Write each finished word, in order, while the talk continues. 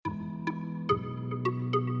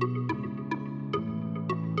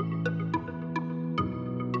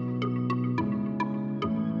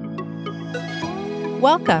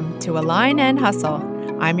Welcome to Align and Hustle.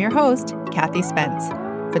 I'm your host, Kathy Spence,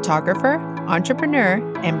 photographer, entrepreneur,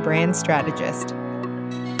 and brand strategist.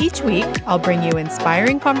 Each week, I'll bring you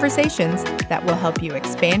inspiring conversations that will help you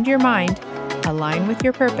expand your mind, align with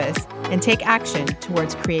your purpose, and take action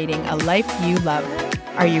towards creating a life you love.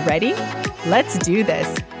 Are you ready? Let's do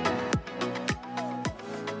this.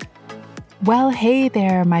 Well, hey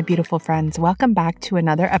there, my beautiful friends. Welcome back to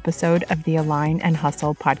another episode of the Align and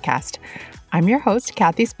Hustle podcast. I'm your host,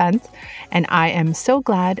 Kathy Spence, and I am so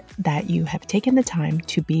glad that you have taken the time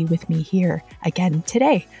to be with me here again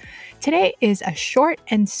today. Today is a short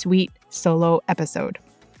and sweet solo episode.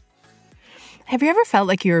 Have you ever felt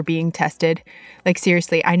like you were being tested? Like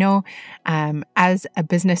seriously, I know as a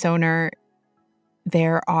business owner,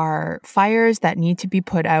 there are fires that need to be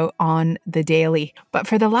put out on the daily. But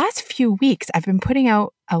for the last few weeks, I've been putting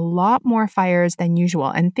out a lot more fires than usual.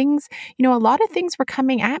 And things, a lot of things were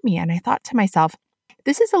coming at me. And I thought to myself,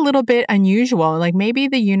 this is a little bit unusual. Like maybe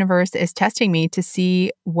the universe is testing me to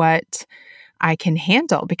see what I can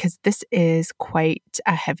handle, because this is quite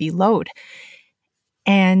a heavy load.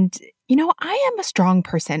 And, I am a strong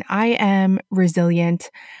person. I am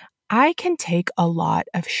resilient. I can take a lot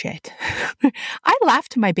of shit. I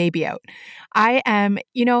laughed my baby out. I am,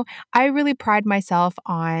 I really pride myself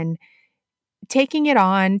on taking it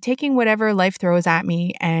on, taking whatever life throws at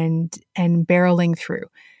me and barreling through.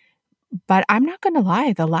 But I'm not going to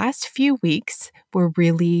lie, the last few weeks were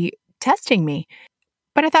really testing me.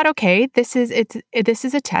 But I thought, okay, this is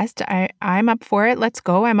a test. I'm up for it. Let's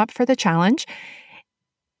go. I'm up for the challenge.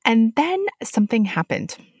 And then something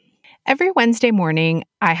happened. Every Wednesday morning,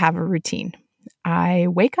 I have a routine. I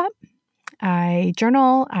wake up, I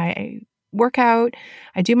journal, I work out,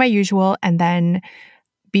 I do my usual, and then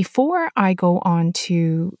before I go on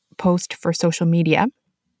to post for social media,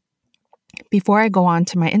 before I go on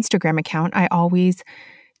to my Instagram account, I always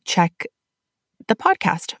check the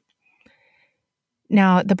podcast.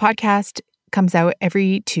 Now, the podcast comes out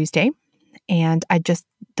every Tuesday, and I just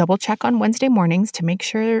double check on Wednesday mornings to make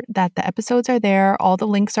sure that the episodes are there, all the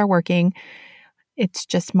links are working. It's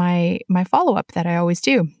just my follow-up that I always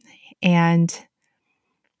do. And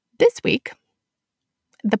this week,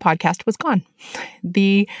 the podcast was gone.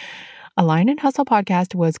 The Align and Hustle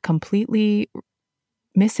podcast was completely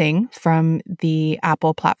missing from the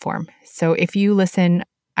Apple platform. So if you listen,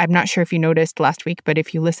 I'm not sure if you noticed last week, but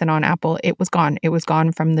if you listen on Apple, it was gone. It was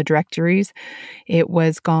gone from the directories. It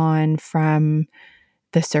was gone from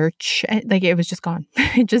the search. Like it was just gone.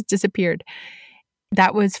 It just disappeared.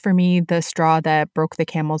 That was for me the straw that broke the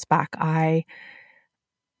camel's back. I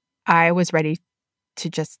was ready to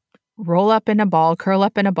just curl up in a ball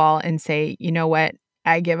and say, you know what?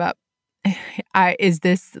 I give up.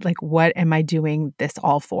 What am I doing this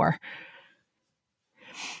all for?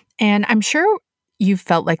 And I'm sure you've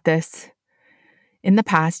felt like this in the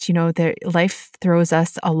past. Life throws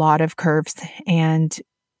us a lot of curves, and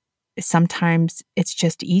sometimes it's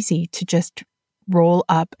just easy to just roll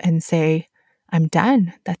up and say, I'm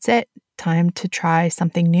done. That's it. Time to try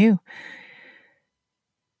something new.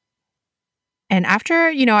 And after,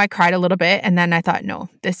 I cried a little bit, and then I thought, no,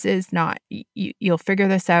 this is not, you'll figure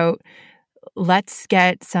this out. Let's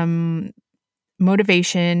get some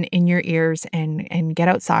motivation in your ears and get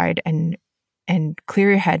outside and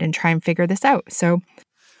clear your head and try and figure this out. So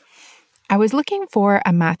I was looking for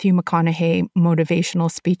a Matthew McConaughey motivational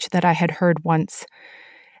speech that I had heard once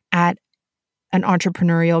at an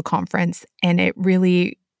entrepreneurial conference, and it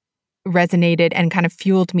really resonated and kind of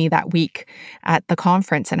fueled me that week at the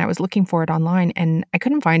conference. And I was looking for it online and I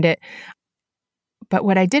couldn't find it. But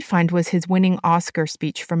what I did find was his winning Oscar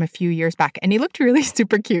speech from a few years back. And he looked really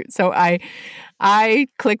super cute. So I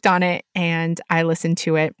clicked on it and I listened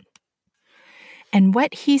to it. And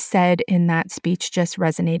what he said in that speech just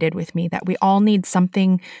resonated with me, that we all need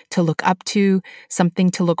something to look up to, something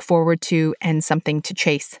to look forward to, and something to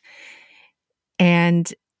chase.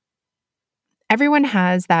 And everyone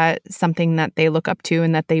has that something that they look up to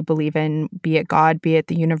and that they believe in, be it God, be it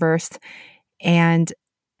the universe. And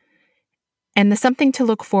the something to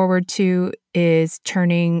look forward to is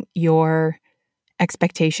turning your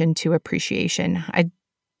expectation to appreciation. I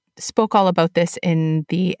spoke all about this in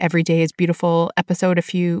the Every Day is Beautiful episode a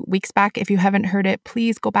few weeks back. If you haven't heard it,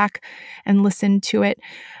 please go back and listen to it.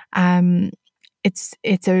 It's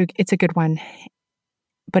a good one.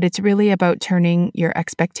 But it's really about turning your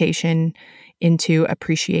expectation into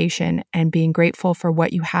appreciation and being grateful for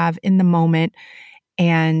what you have in the moment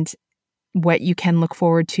and what you can look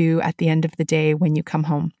forward to at the end of the day when you come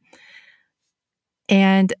home.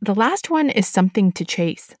 And the last one is something to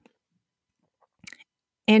chase.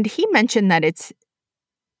 And he mentioned that it's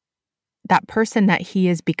that person that he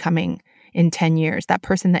is becoming in 10 years, that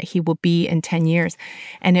person that he will be in 10 years.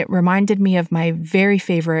 And it reminded me of my very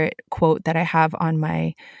favorite quote that I have on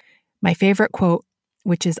my favorite quote,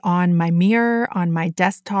 which is on my mirror, on my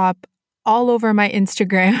desktop, all over my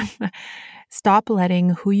Instagram. Stop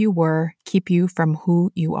letting who you were keep you from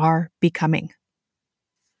who you are becoming.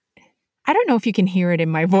 I don't know if you can hear it in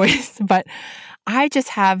my voice, but I just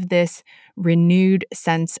have this renewed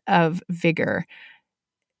sense of vigor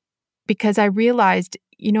because I realized,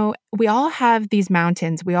 we all have these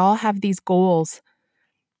mountains. We all have these goals.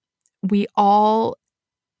 We all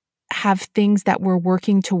have things that we're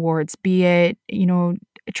working towards, be it,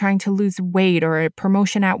 trying to lose weight or a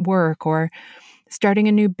promotion at work or starting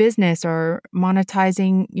a new business or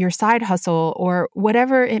monetizing your side hustle or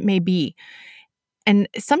whatever it may be. And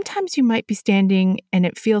sometimes you might be standing and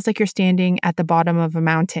it feels like you're standing at the bottom of a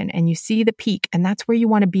mountain and you see the peak and that's where you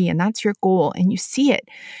want to be and that's your goal and you see it.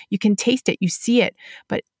 You can taste it, you see it,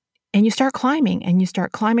 and you start climbing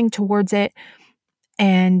towards it.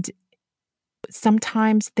 And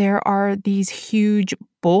sometimes there are these huge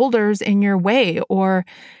boulders in your way or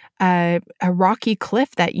a rocky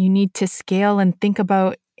cliff that you need to scale and think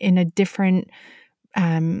about in a different,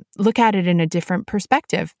 look at it in a different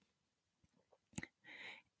perspective.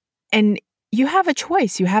 And you have a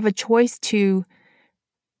choice. You have a choice to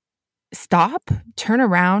stop, turn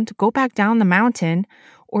around, go back down the mountain,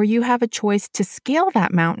 or you have a choice to scale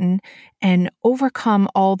that mountain and overcome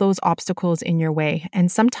all those obstacles in your way. And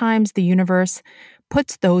sometimes the universe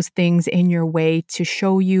puts those things in your way to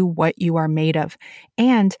show you what you are made of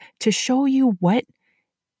and to show you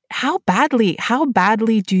how badly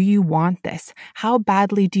do you want this? How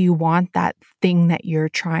badly do you want that thing that you're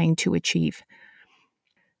trying to achieve?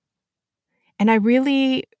 And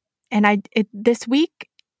this week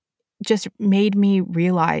just made me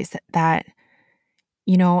realize that,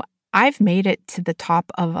 I've made it to the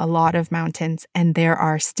top of a lot of mountains and there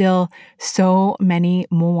are still so many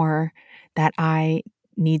more that I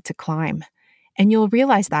need to climb. And you'll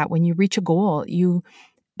realize that when you reach a goal,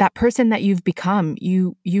 that person that you've become,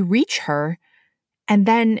 you reach her and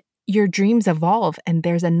then your dreams evolve and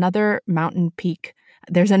there's another mountain peak.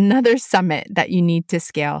 There's another summit that you need to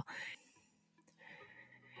scale.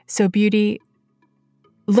 So beauty,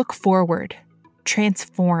 look forward,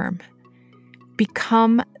 transform,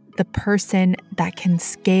 become the person that can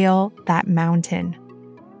scale that mountain.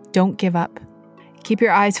 Don't give up. Keep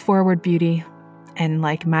your eyes forward, beauty. And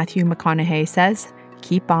like Matthew McConaughey says,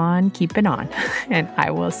 keep on keeping on. And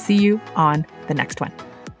I will see you on the next one.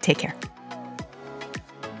 Take care.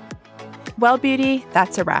 Well, beauty,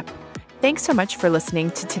 that's a wrap. Thanks so much for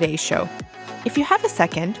listening to today's show. If you have a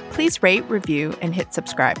second, please rate, review, and hit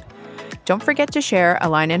subscribe. Don't forget to share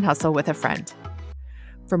Align and Hustle with a friend.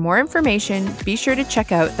 For more information, be sure to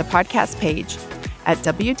check out the podcast page at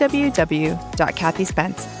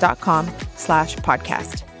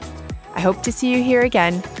www.kathyspence.com/podcast. I hope to see you here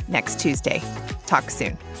again next Tuesday. Talk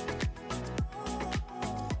soon.